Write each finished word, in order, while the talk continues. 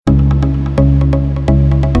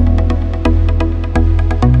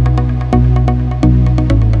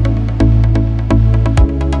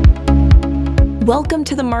Welcome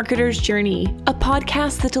to The Marketer's Journey, a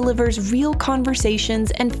podcast that delivers real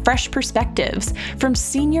conversations and fresh perspectives from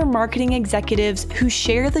senior marketing executives who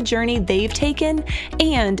share the journey they've taken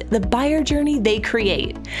and the buyer journey they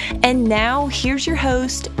create. And now, here's your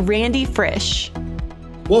host, Randy Frisch.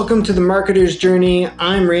 Welcome to The Marketer's Journey.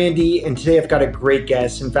 I'm Randy, and today I've got a great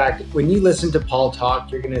guest. In fact, when you listen to Paul talk,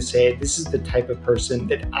 you're going to say, this is the type of person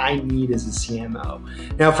that I need as a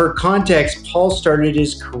CMO. Now, for context, Paul started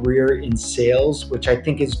his career in sales, which I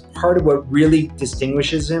think is part of what really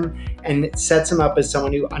distinguishes him and sets him up as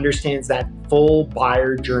someone who understands that full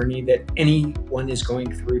buyer journey that anyone is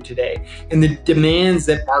going through today. And the demands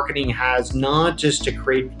that marketing has, not just to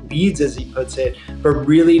create leads, as he puts it, but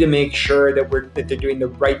really to make sure that they're doing the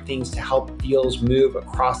right things to help deals move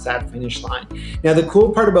across that finish line. Now, the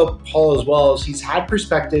cool part about Paul as well is he's had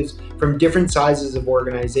perspectives from different sizes of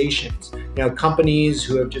organizations. Companies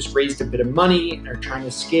who have just raised a bit of money and are trying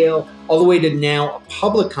to scale, all the way to now a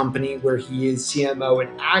public company where he is CMO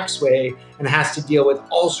at Axway and has to deal with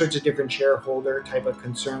all sorts of different shareholder type of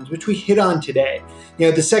concerns, which we hit on today.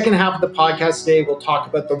 The second half of the podcast today, we'll talk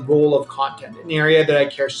about the role of content, an area that I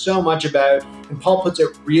care so much about. And Paul puts it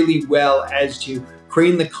really well as to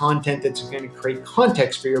creating the content that's going to create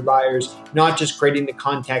context for your buyers, not just creating the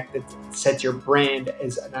content that sets your brand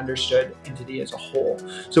as an understood entity as a whole.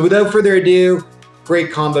 So without further ado, great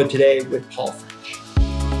combo today with Paul Frisch.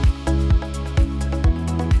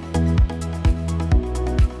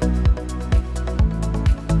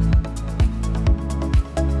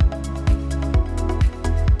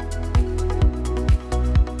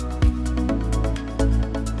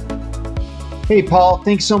 Hey, Paul,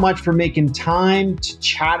 thanks so much for making time to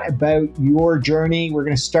chat about your journey. We're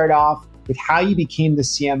going to start off with how you became the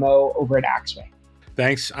CMO over at Axway.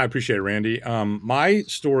 Thanks. I appreciate it, Randy. My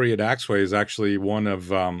story at Axway is actually one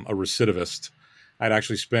of a recidivist. I'd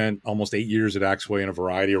actually spent almost 8 years at Axway in a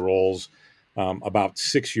variety of roles about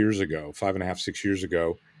 6 years ago, 5.5, 6 years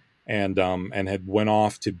ago, and had went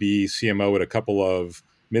off to be CMO at a couple of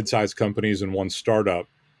mid-sized companies and one startup.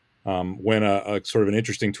 When a sort of an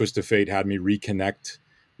interesting twist of fate had me reconnect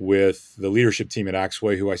with the leadership team at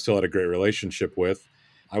Axway, who I still had a great relationship with.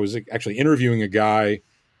 I was actually interviewing a guy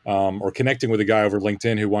or connecting with a guy over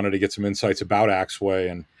LinkedIn who wanted to get some insights about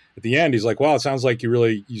Axway. And at the end, he's like, well, it sounds like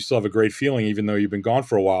you still have a great feeling, even though you've been gone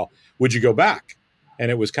for a while. Would you go back?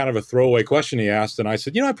 And it was kind of a throwaway question he asked. And I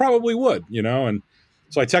said, I probably would, And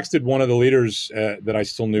so I texted one of the leaders that I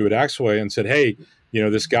still knew at Axway and said, hey,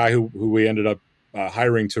 this guy who we ended up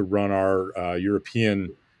hiring to run our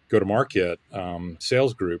European go-to-market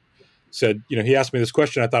sales group said, he asked me this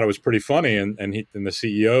question. I thought it was pretty funny. And the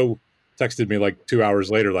CEO texted me like 2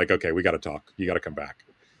 hours later, like, okay, we got to talk. You got to come back.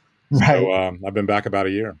 Right. So I've been back about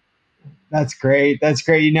a year. That's great. That's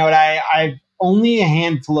great. You know what? I've only a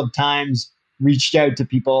handful of times reached out to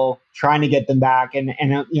people trying to get them back. And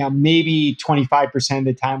maybe 25% of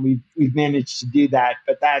the time we've managed to do that.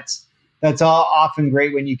 But that's all often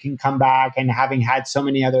great when you can come back and having had so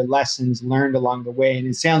many other lessons learned along the way. And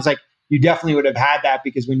it sounds like you definitely would have had that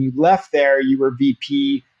because when you left there, you were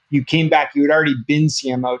VP, you came back, you had already been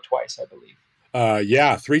CMO twice, I believe.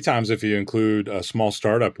 Yeah, 3 times if you include a small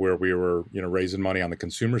startup where we were, raising money on the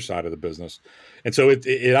consumer side of the business. And so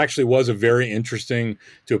it actually was a very interesting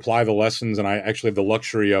to apply the lessons. And I actually have the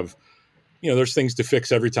luxury of, there's things to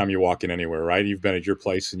fix every time you walk in anywhere, right? You've been at your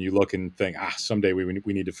place and you look and think, someday we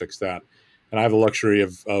need to fix that. And I have the luxury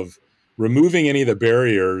of removing any of the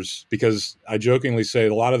barriers because I jokingly say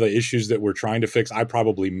a lot of the issues that we're trying to fix, I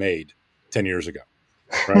probably made 10 years ago.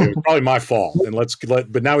 Right? It was probably my fault. And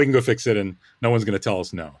but now we can go fix it and no one's going to tell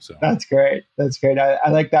us no. So that's great. That's great. I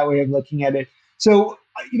like that way of looking at it. So,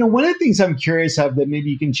 one of the things I'm curious of that maybe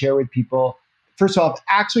you can share with people, first of all,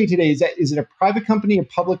 Axway today, is it a private company, a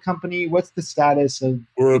public company? What's the status of?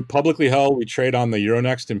 We're publicly held. We trade on the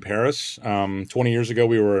Euronext in Paris. 20 years ago,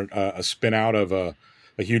 we were a spin out of a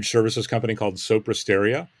huge services company called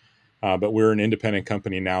Soprasteria. But we're an independent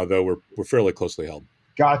company now, though we're fairly closely held.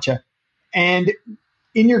 Gotcha. And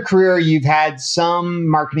in your career, you've had some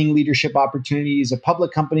marketing leadership opportunities at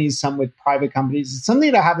public companies, some with private companies. It's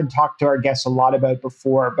something that I haven't talked to our guests a lot about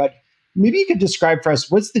before, but maybe you could describe for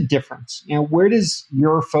us, what's the difference? Where does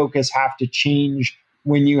your focus have to change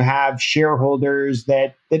when you have shareholders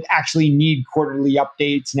that actually need quarterly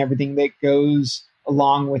updates and everything that goes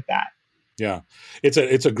along with that? Yeah,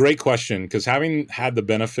 it's a great question because having had the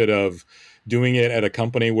benefit of doing it at a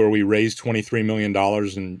company where we raised $23 million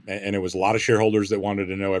and it was a lot of shareholders that wanted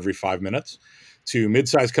to know every 5 minutes, to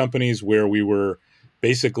mid-sized companies where we were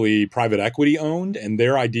basically private equity owned and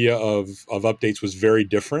their idea of updates was very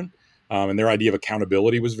different. And their idea of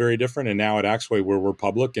accountability was very different. And now at Axway, where we're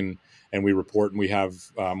public and we report, and we have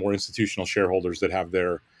more institutional shareholders that have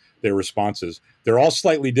their responses. They're all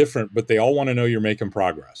slightly different, but they all want to know you're making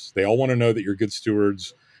progress. They all want to know that you're good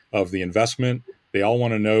stewards of the investment. They all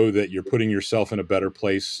want to know that you're putting yourself in a better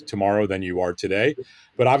place tomorrow than you are today.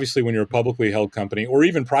 But obviously, when you're a publicly held company or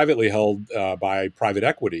even privately held by private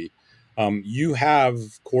equity, you have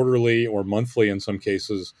quarterly or monthly, in some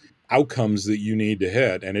cases, outcomes that you need to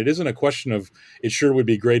hit. And it isn't a question of, it sure would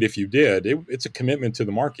be great if you did. It's a commitment to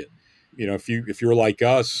the market. If you're like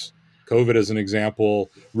us, COVID, as an example,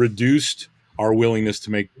 reduced our willingness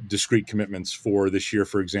to make discrete commitments for this year,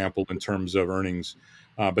 for example, in terms of earnings.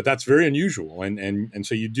 But that's very unusual. And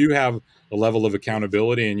so you do have a level of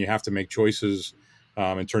accountability, and you have to make choices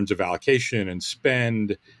in terms of allocation and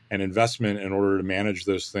spend and investment in order to manage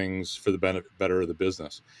those things for the better of the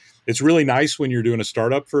business. It's really nice when you're doing a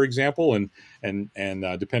startup, for example, and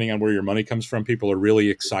depending on where your money comes from, people are really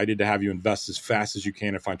excited to have you invest as fast as you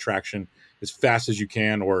can and find traction as fast as you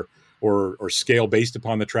can, or scale based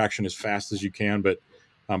upon the traction as fast as you can. But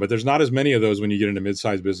there's not as many of those when you get into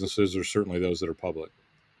mid-sized businesses, or certainly those that are public.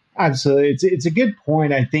 Absolutely. It's a good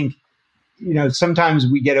point. I think, sometimes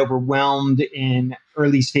we get overwhelmed in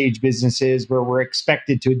early stage businesses where we're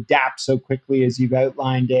expected to adapt so quickly as you've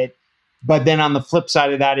outlined it. But then on the flip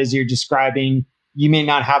side of that, as you're describing, you may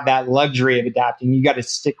not have that luxury of adapting. You got to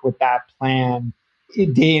stick with that plan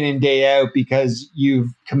day in and day out because you've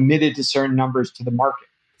committed to certain numbers to the market.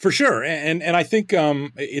 For sure. And I think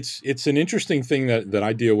it's an interesting thing that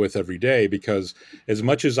I deal with every day, because as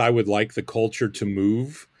much as I would like the culture to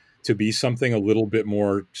move to be something a little bit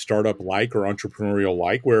more startup-like or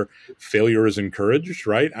entrepreneurial-like, where failure is encouraged,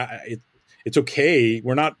 right? It's okay.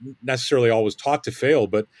 We're not necessarily always taught to fail,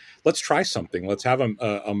 but let's try something. Let's have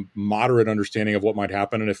a moderate understanding of what might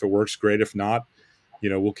happen. And if it works, great. If not,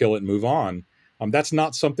 we'll kill it and move on. That's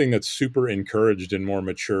not something that's super encouraged in more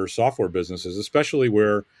mature software businesses, especially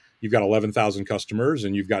where you've got 11,000 customers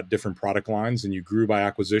and you've got different product lines and you grew by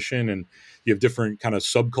acquisition and you have different kind of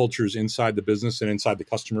subcultures inside the business and inside the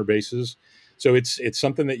customer bases. So it's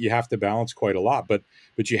something that you have to balance quite a lot, but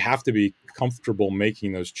you have to be comfortable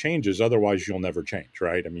making those changes. Otherwise, you'll never change,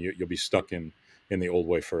 right? I mean, you'll be stuck in the old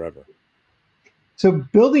way forever. So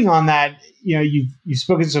building on that, you've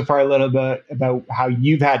spoken so far a little bit about how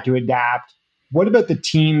you've had to adapt. What about the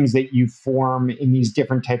teams that you form in these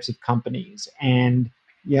different types of companies and,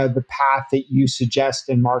 the path that you suggest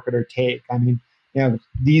and market or take? I mean,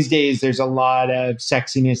 these days there's a lot of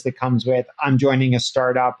sexiness that comes with, I'm joining a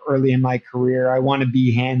startup early in my career. I want to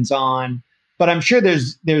be hands-on. But I'm sure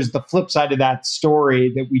there's the flip side of that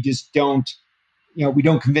story that we just don't, we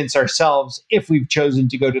don't convince ourselves if we've chosen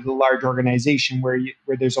to go to the large organization where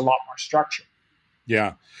there's a lot more structure.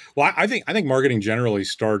 Yeah. Well, I think marketing generally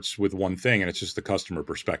starts with one thing, and it's just the customer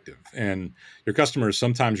perspective. And your customer is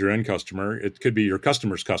sometimes your end customer. It could be your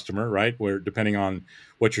customer's customer, right? Where depending on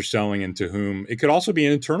what you're selling and to whom, it could also be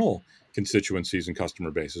internal constituencies and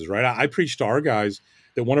customer bases, right? I preach to our guys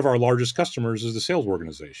that one of our largest customers is the sales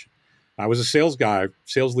organization. I was a sales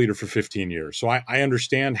leader for 15 years. So I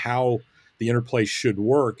understand how the interplay should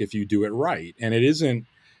work if you do it right. And it isn't,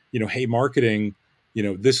 hey, marketing,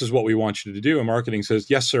 this is what we want you to do. And marketing says,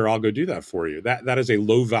 yes, sir, I'll go do that for you. That is a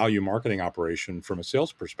low value marketing operation from a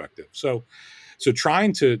sales perspective. So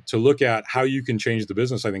trying to look at how you can change the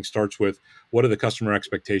business, I think, starts with what are the customer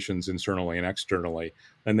expectations internally and externally.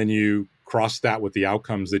 And then you cross that with the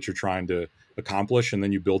outcomes that you're trying to accomplish. And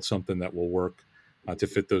then you build something that will work to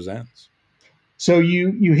fit those ends. So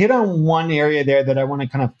you hit on one area there that I want to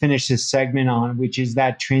kind of finish this segment on, which is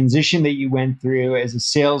that transition that you went through as a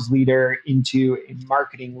sales leader into a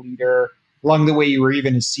marketing leader. Along the way, you were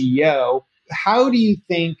even a CEO. How do you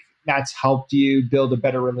think that's helped you build a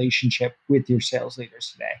better relationship with your sales leaders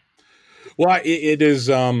today? Well, it is.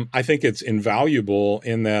 I think it's invaluable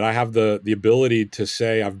in that I have the ability to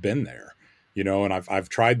say I've been there, and I've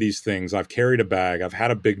tried these things. I've carried a bag. I've had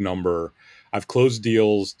a big number. I've closed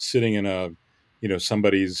deals sitting in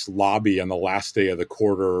somebody's lobby on the last day of the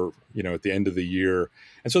quarter, at the end of the year.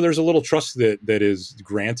 And so there's a little trust that is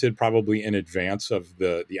granted probably in advance of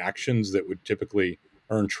the actions that would typically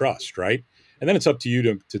earn trust, right? And then it's up to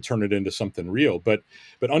you to turn it into something real. But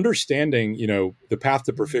understanding, the path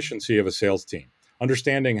to proficiency of a sales team,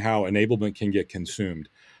 understanding how enablement can get consumed,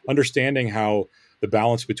 understanding how the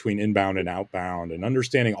balance between inbound and outbound, and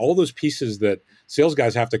understanding all those pieces that sales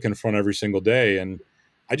guys have to confront every single day. And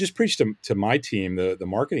I just preached to my team, the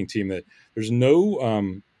marketing team, that there's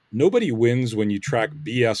nobody wins when you track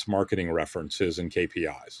BS marketing references and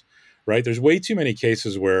KPIs, right? There's way too many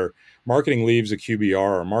cases where marketing leaves a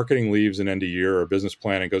QBR or marketing leaves an end of year or business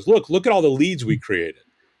plan and goes, look at all the leads we created.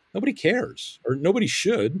 Nobody cares, or nobody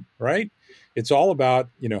should, right? It's all about,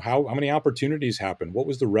 how many opportunities happened? What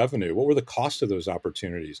was the revenue? What were the cost of those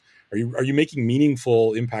opportunities? Are you making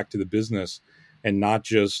meaningful impact to the business and not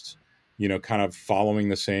just, kind of following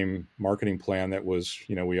the same marketing plan that was,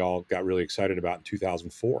 we all got really excited about in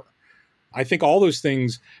 2004? I think all those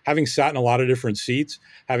things, having sat in a lot of different seats,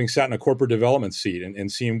 having sat in a corporate development seat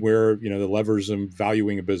and seeing where, the levers of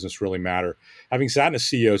valuing a business really matter, having sat in a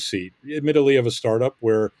CEO seat, admittedly of a startup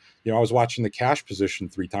where, I was watching the cash position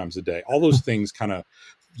 3 times a day, all those things kind of,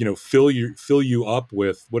 fill you up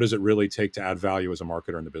with what does it really take to add value as a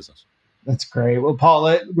marketer in the business. That's great. Well, Paul,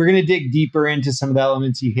 we're going to dig deeper into some of the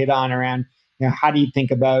elements you hit on around, how do you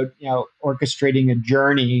think about, orchestrating a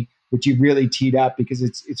journey, which you've really teed up, because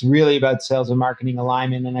it's really about sales and marketing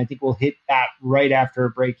alignment. And I think we'll hit that right after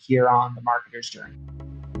a break here on The Marketer's Journey.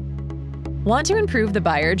 Want to improve the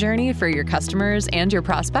buyer journey for your customers and your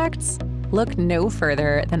prospects? Look no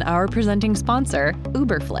further than our presenting sponsor,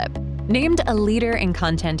 Uberflip. Named a leader in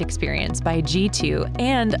content experience by G2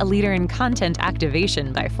 and a leader in content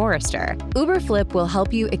activation by Forrester, Uberflip will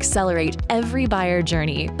help you accelerate every buyer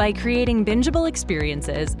journey by creating bingeable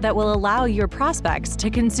experiences that will allow your prospects to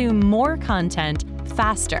consume more content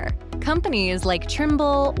faster. Companies like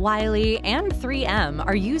Trimble, Wiley, and 3M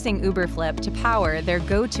are using Uberflip to power their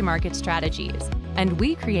go-to-market strategies, and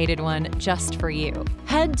we created one just for you.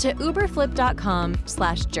 Head to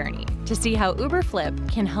uberflip.com/journey to see how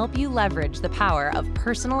Uberflip can help you leverage the power of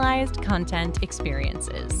personalized content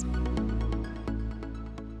experiences.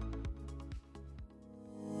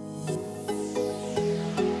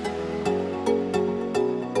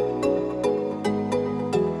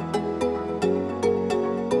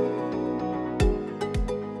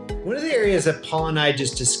 That Paul and I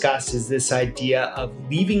just discussed is this idea of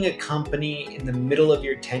leaving a company in the middle of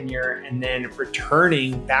your tenure and then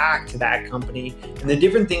returning back to that company and the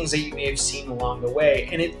different things that you may have seen along the way.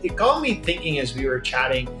 And it got me thinking as we were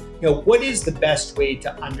chatting, what is the best way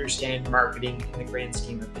to understand marketing in the grand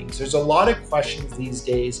scheme of things? There's a lot of questions these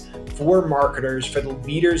days for marketers, for the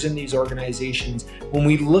leaders in these organizations. When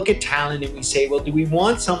we look at talent and we say, well, do we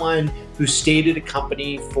want someone who stayed at a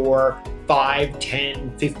company for 5,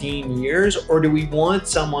 10, 15 years, or do we want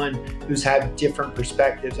someone who's had different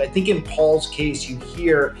perspectives? I think in Paul's case, you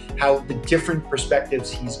hear how the different perspectives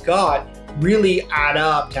he's got really add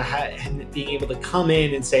up to him being able to come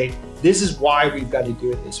in and say, this is why we've got to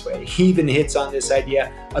do it this way. He even hits on this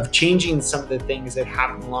idea of changing some of the things that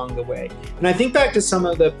happen along the way. And I think back to some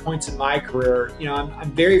of the points in my career,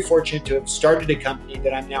 I'm very fortunate to have started a company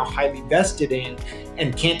that I'm now highly vested in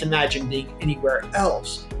and can't imagine being anywhere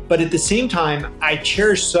else. But at the same time, I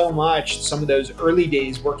cherish so much some of those early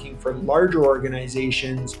days working for larger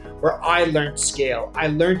organizations where I learned scale. I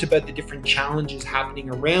learned about the different challenges happening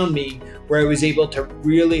around me, where I was able to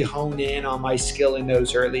really hone in on my skill in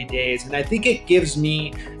those early days. And I think it gives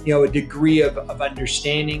me, a degree of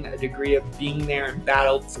understanding, a degree of being there and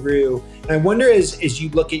battled through. And I wonder as you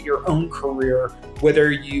look at your own career,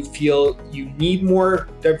 whether you feel you need more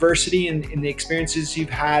diversity in the experiences you've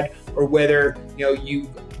had, or whether,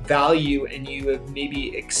 you value and you have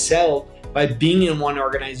maybe excelled by being in one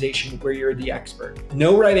organization where you're the expert.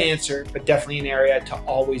 No right answer, but definitely an area to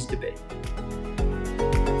always debate.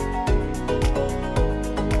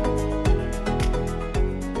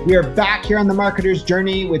 We are back here on The Marketer's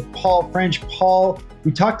Journey with Paul French. Paul,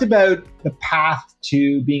 we talked about the path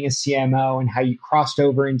to being a CMO and how you crossed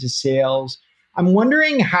over into sales. I'm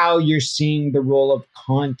wondering how you're seeing the role of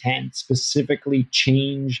content specifically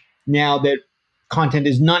change now that content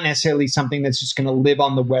is not necessarily something that's just going to live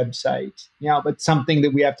on the website, but something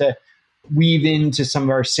that we have to weave into some of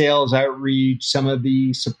our sales outreach, some of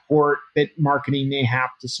the support that marketing may have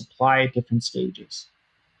to supply at different stages.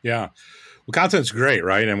 Yeah. Well, content's great,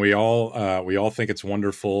 right? And we all think it's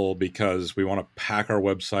wonderful because we want to pack our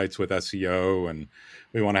websites with SEO and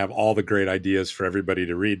we want to have all the great ideas for everybody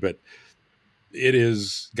to read. But it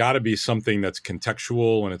is got to be something that's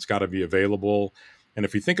contextual and it's got to be available. And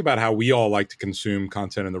if you think about how we all like to consume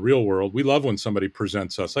content in the real world, we love when somebody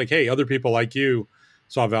presents us like, hey, other people like you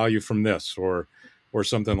saw value from this or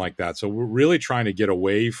something like that. So we're really trying to get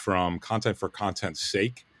away from content for content's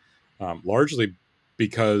sake, largely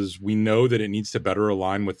because we know that it needs to better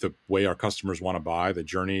align with the way our customers want to buy, the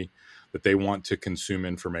journey that they want to consume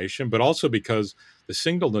information, but also because the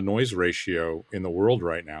signal to noise ratio in the world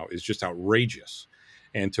right now is just outrageous.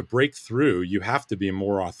 And to break through, you have to be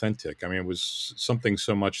more authentic. I mean, it was something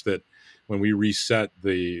so much that when we reset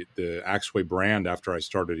the Axway brand after I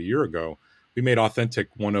started a year ago, we made authentic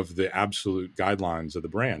one of the absolute guidelines of the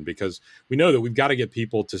brand, because we know that we've got to get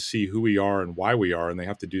people to see who we are and why we are, and they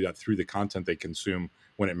have to do that through the content they consume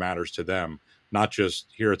when it matters to them, not just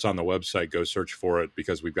here it's on the website, go search for it,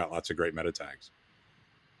 because we've got lots of great meta tags.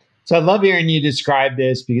 So I love hearing you describe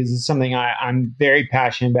this because it's something I'm very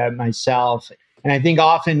passionate about myself. And I think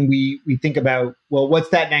often we think about, well, what's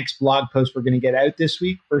that next blog post we're going to get out this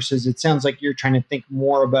week versus it sounds like you're trying to think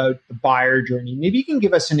more about the buyer journey. Maybe you can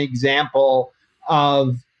give us an example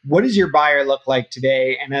of what does your buyer look like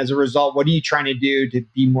today? And as a result, what are you trying to do to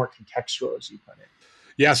be more contextual, as you put it?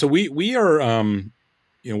 Yeah, so we are,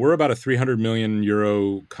 we're about a 300 million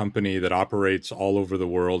euro company that operates all over the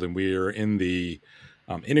world, and we are in the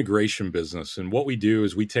integration business. And what we do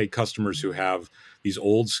is we take customers who have these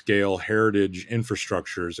old scale heritage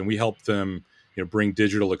infrastructures, and we help them, bring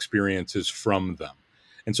digital experiences from them.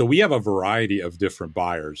 And so we have a variety of different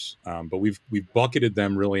buyers, but we've bucketed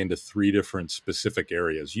them really into three different specific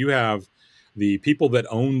areas. You have the people that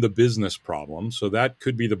own the business problem. So that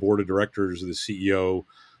could be the board of directors, the CEO,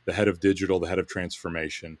 the head of digital, the head of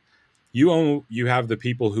transformation. You have the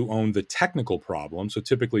people who own the technical problem. So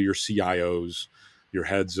typically your CIOs, your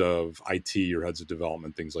heads of IT, your heads of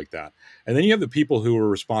development, things like that. And then you have the people who are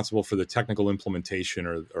responsible for the technical implementation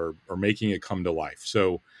or making it come to life.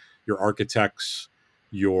 So your architects,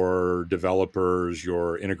 your developers,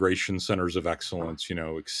 your integration centers of excellence,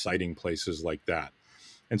 exciting places like that.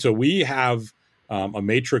 And so we have a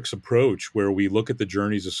matrix approach where we look at the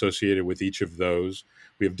journeys associated with each of those.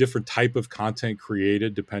 We have different type of content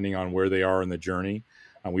created depending on where they are in the journey.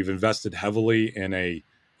 We've invested heavily in a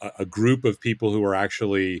group of people who are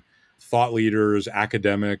actually thought leaders,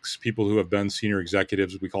 academics, people who have been senior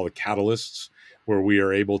executives. We call it catalysts, where we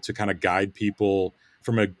are able to kind of guide people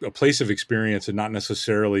from a place of experience and not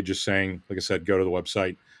necessarily just saying, like I said, go to the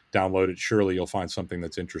website, download it. Surely you'll find something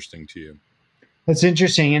that's interesting to you. That's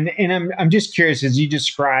interesting. And I'm just curious, as you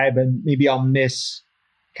describe, and maybe I'll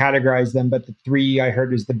miscategorize them, but the three I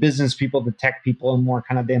heard is the business people, the tech people, and more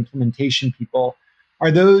kind of the implementation people. Are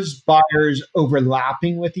those buyers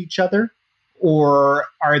overlapping with each other, or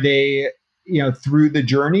are they, through the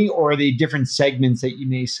journey, or are they different segments that you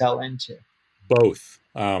may sell into? Both.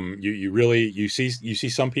 You see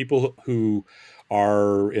some people who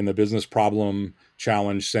are in the business problem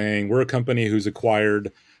challenge saying we're a company who's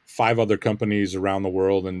acquired 5 other companies around the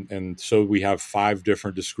world, and so we have 5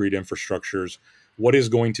 different discrete infrastructures. What is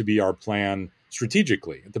going to be our plan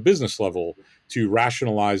strategically at the business level to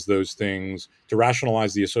rationalize those things, to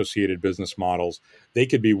rationalize the associated business models? They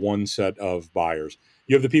could be one set of buyers.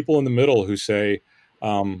 You have the people in the middle who say,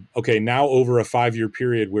 okay, now over a 5-year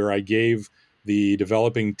period where I gave the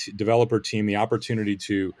developer team the opportunity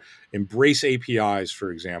to embrace APIs,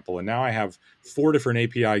 for example, and now I have 4 different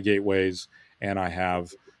API gateways, and I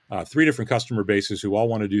have 3 different customer bases who all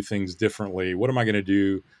want to do things differently. What am I going to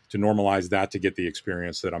do to normalize that to get the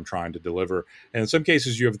experience that I'm trying to deliver? And in some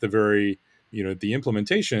cases, you have the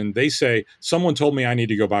implementation. They say, someone told me I need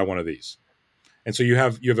to go buy one of these. And so you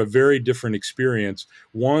have a very different experience.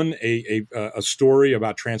 One, a story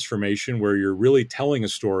about transformation where you're really telling a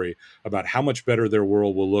story about how much better their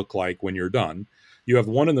world will look like when you're done. You have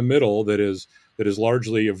one in the middle that is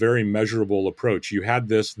largely a very measurable approach. You had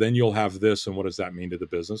this, then you'll have this, and what does that mean to the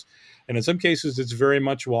business? And in some cases, it's very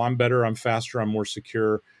much, well, I'm better, I'm faster, I'm more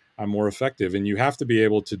secure, I'm more effective. And you have to be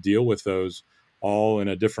able to deal with those all in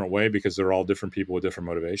a different way because they're all different people with different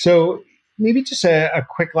motivations. So maybe just a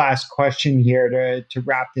quick last question here to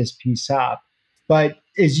wrap this piece up. But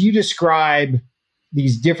as you describe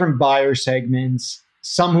these different buyer segments,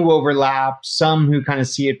 some who overlap, some who kind of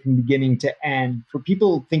see it from beginning to end, for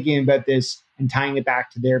people thinking about this and tying it back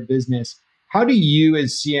to their business, how do you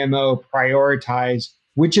as CMO prioritize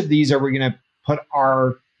which of these are we going to put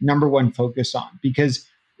our number one focus on? Because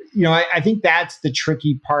I think that's the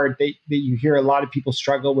tricky part that you hear a lot of people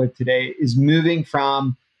struggle with today is moving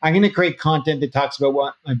from, I'm going to create content that talks about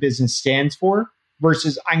what my business stands for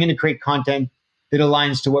versus I'm going to create content that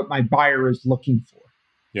aligns to what my buyer is looking for.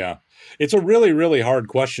 Yeah, it's a really, really hard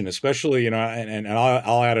question, especially, and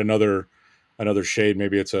I'll add another shade.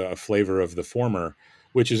 Maybe it's a flavor of the former,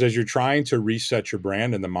 which is as you're trying to reset your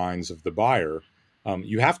brand in the minds of the buyer,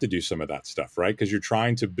 you have to do some of that stuff, right? Because you're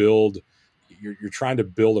trying to build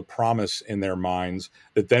a promise in their minds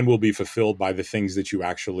that then will be fulfilled by the things that you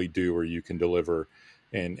actually do or you can deliver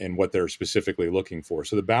and what they're specifically looking for.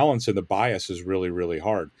 So the balance and the bias is really, really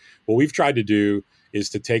hard. What we've tried to do is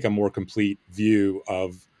to take a more complete view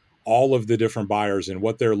of all of the different buyers and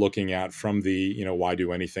what they're looking at from the, why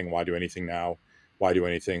do anything now? Why do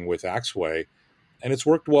anything with Axway? And it's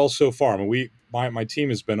worked well so far. I mean, my team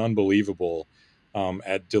has been unbelievable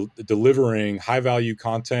at delivering high value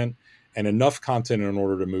content and enough content in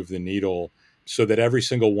order to move the needle so that every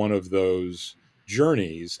single one of those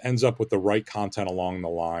journeys ends up with the right content along the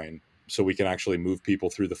line so we can actually move people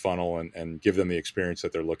through the funnel and give them the experience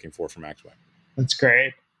that they're looking for from Axway. That's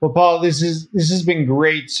great. Well, Paul, this has been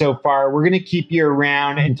great so far. We're going to keep you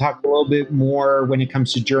around and talk a little bit more when it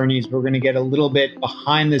comes to journeys. We're going to get a little bit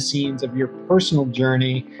behind the scenes of your personal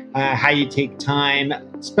journey, how you take time,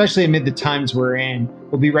 especially amid the times we're in.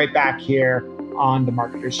 We'll be right back here on The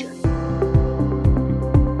Marketer's Journey.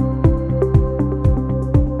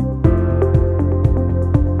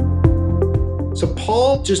 So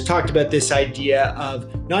Paul just talked about this idea of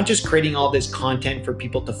not just creating all this content for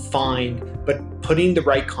people to find, but putting the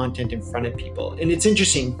right content in front of people. And it's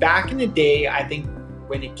interesting, back in the day, I think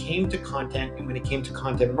when it came to content and when it came to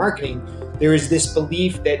content marketing, there was this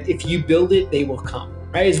belief that if you build it, they will come,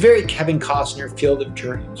 right? It's very Kevin Costner Field of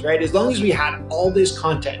Dreams, right? As long as we had all this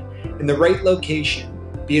content in the right location,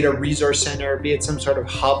 be it a resource center, be it some sort of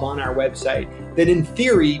hub on our website, that in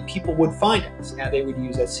theory, people would find us. Now they would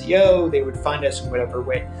use SEO, they would find us in whatever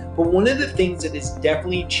way. But one of the things that has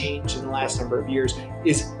definitely changed in the last number of years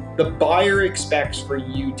is the buyer expects for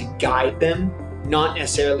you to guide them, not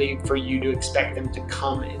necessarily for you to expect them to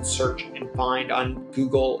come and search and find on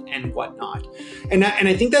Google and whatnot. And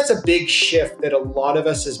I think that's a big shift that a lot of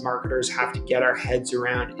us as marketers have to get our heads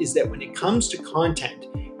around, is that when it comes to content,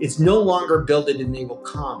 it's no longer build it and they will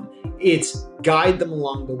come. It's guide them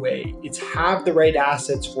along the way. It's have the right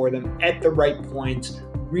assets for them at the right points,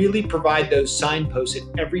 really provide those signposts at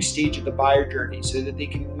every stage of the buyer journey so that they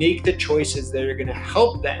can make the choices that are going to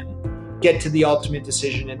help them get to the ultimate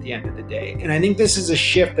decision at the end of the day. And I think this is a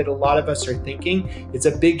shift that a lot of us are thinking. It's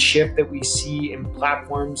a big shift that we see in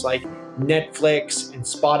platforms like Netflix and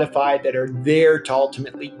Spotify that are there to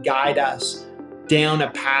ultimately guide us down a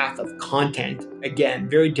path of content. Again,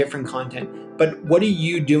 very different content. But what are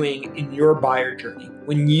you doing in your buyer journey?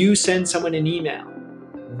 When you send someone an email,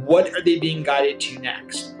 what are they being guided to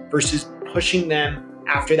next versus pushing them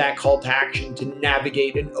after that call to action to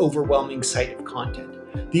navigate an overwhelming site of content?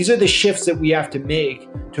 These are the shifts that we have to make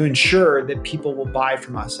to ensure that people will buy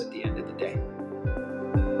from us at the end of the day.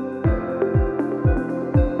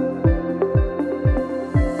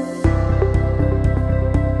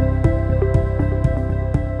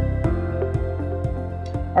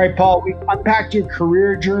 All right, Paul, we unpacked your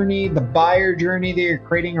career journey, the buyer journey that you're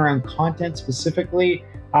creating around content specifically.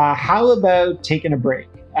 How about taking a break?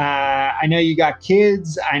 I know you got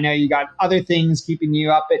kids. I know you got other things keeping you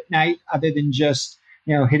up at night other than just,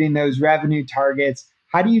 hitting those revenue targets.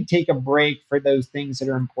 How do you take a break for those things that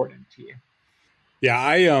are important to you? Yeah,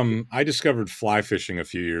 I discovered fly fishing a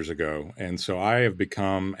few years ago. And so I have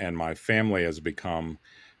become, and my family has become,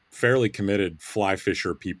 fairly committed fly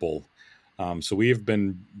fisher people. So we have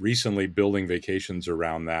been recently building vacations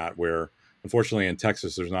around that, where unfortunately in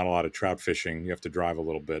Texas, there's not a lot of trout fishing. You have to drive a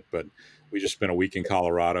little bit, but we just spent a week in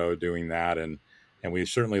Colorado doing that. And we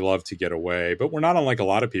certainly love to get away, but we're not unlike a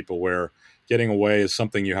lot of people where getting away is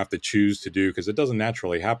something you have to choose to do because it doesn't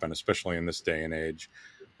naturally happen, especially in this day and age.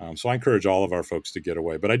 So I encourage all of our folks to get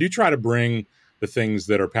away, but I do try to bring the things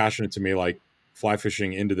that are passionate to me, like fly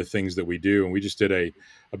fishing, into the things that we do. And we just did a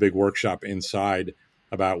big workshop inside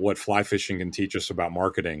about what fly fishing can teach us about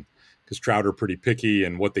marketing, because trout are pretty picky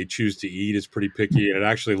and what they choose to eat is pretty picky. And it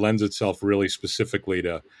actually lends itself really specifically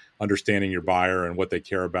to understanding your buyer and what they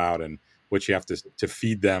care about and what you have to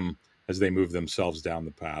feed them as they move themselves down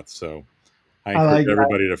the path. So I encourage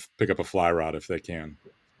everybody to pick up a fly rod if they can.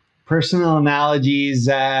 Personal analogies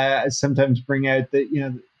sometimes bring out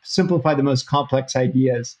simplify the most complex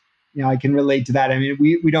ideas. I can relate to that. I mean,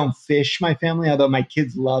 we don't fish, my family, although my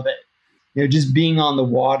kids love it. Just being on the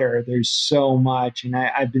water, there's so much. And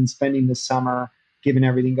I've been spending the summer, given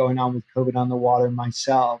everything going on with COVID, on the water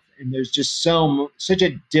myself. And there's just such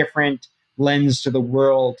a different lens to the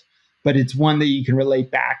world, but it's one that you can relate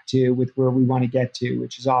back to with where we want to get to,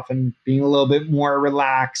 which is often being a little bit more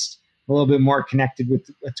relaxed, a little bit more connected with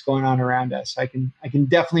what's going on around us. I can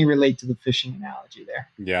definitely relate to the fishing analogy there.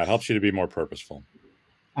 Yeah, it helps you to be more purposeful.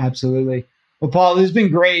 Absolutely. Well, Paul, this has been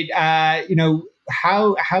great. How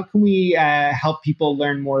can we help people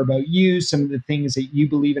learn more about you, some of the things that you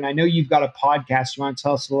believe in? I know you've got a podcast. You want to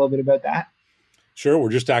tell us a little bit about that? Sure. We're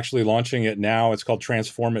just actually launching it now. It's called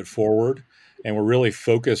Transform It Forward. And we're really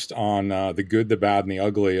focused on the good, the bad, and the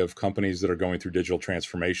ugly of companies that are going through digital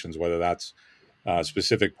transformations, whether that's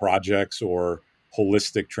specific projects or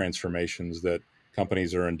holistic transformations that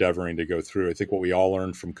companies are endeavoring to go through. I think what we all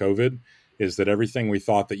learned from COVID is that everything we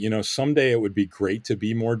thought that, someday it would be great to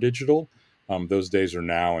be more digital, those days are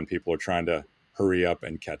now, and people are trying to hurry up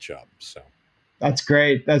and catch up. So That's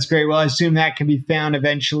great. That's great. Well, I assume that can be found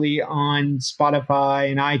eventually on Spotify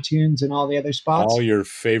and iTunes and all the other spots. All your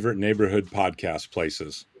favorite neighborhood podcast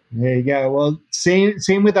places. There you go. Well,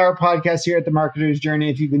 same with our podcast here at The Marketer's Journey.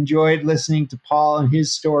 If you've enjoyed listening to Paul and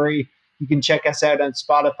his story, you can check us out on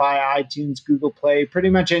Spotify, iTunes, Google Play, pretty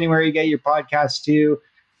much anywhere you get your podcasts to.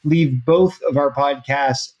 Leave both of our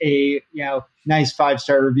podcasts a nice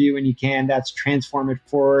 5-star review when you can. That's Transform It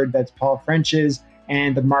Forward. That's Paul French's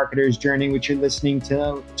and The Marketer's Journey, which you're listening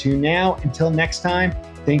to now. Until next time,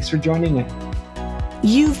 thanks for joining us.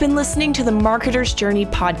 You've been listening to the Marketer's Journey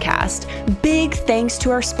podcast. Big thanks to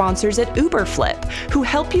our sponsors at Uberflip, who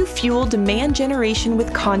help you fuel demand generation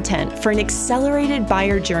with content for an accelerated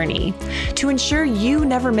buyer journey. To ensure you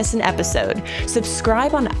never miss an episode,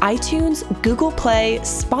 subscribe on iTunes, Google Play,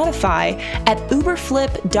 Spotify, at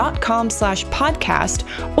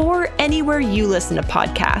uberflip.com/podcast, or anywhere you listen to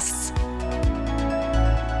podcasts.